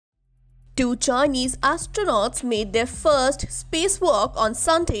Two Chinese astronauts made their first spacewalk on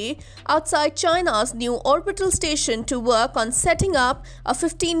Sunday outside China's new orbital station to work on setting up a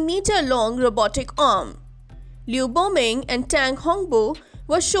 15-meter-long robotic arm. Boming and Tang Hongbo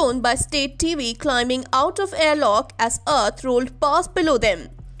were shown by state TV climbing out of airlock as Earth rolled past below them.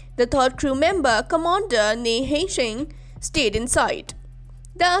 The third crew member, Commander Ne Haisheng, stayed inside.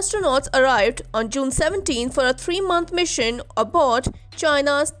 The astronauts arrived on June 17 for a 3-month mission aboard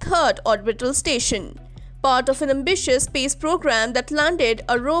China's third orbital station, part of an ambitious space program that landed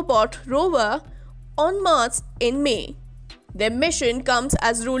a robot rover on Mars in May. Their mission comes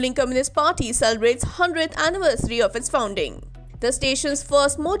as ruling Communist Party celebrates 100th anniversary of its founding. The station's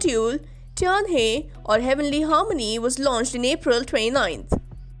first module, Tianhe or Heavenly Harmony, was launched in April 29th.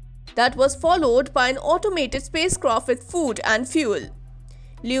 That was followed by an automated spacecraft with food and fuel.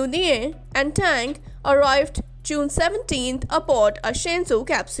 Nie and Tang arrived June 17th aboard a Shenzhou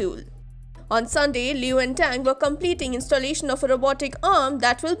capsule. On Sunday, Liu and Tang were completing installation of a robotic arm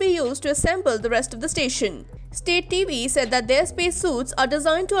that will be used to assemble the rest of the station. State TV said that their spacesuits are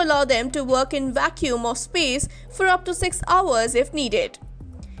designed to allow them to work in vacuum of space for up to 6 hours if needed.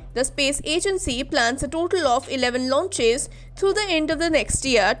 The space agency plans a total of 11 launches through the end of the next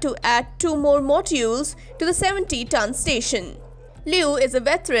year to add 2 more modules to the 70-ton station. Liu is a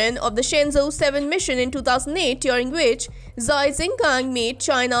veteran of the Shenzhou 7 mission in 2008, during which Xi Jinping made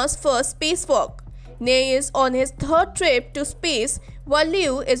China's first spacewalk. Ne is on his third trip to space while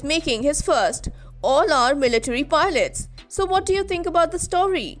Liu is making his first. All are military pilots. So what do you think about the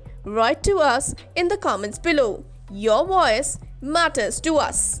story? Write to us in the comments below. Your voice matters to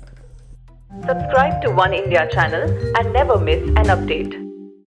us. Subscribe to Oneindia channel and never miss an update.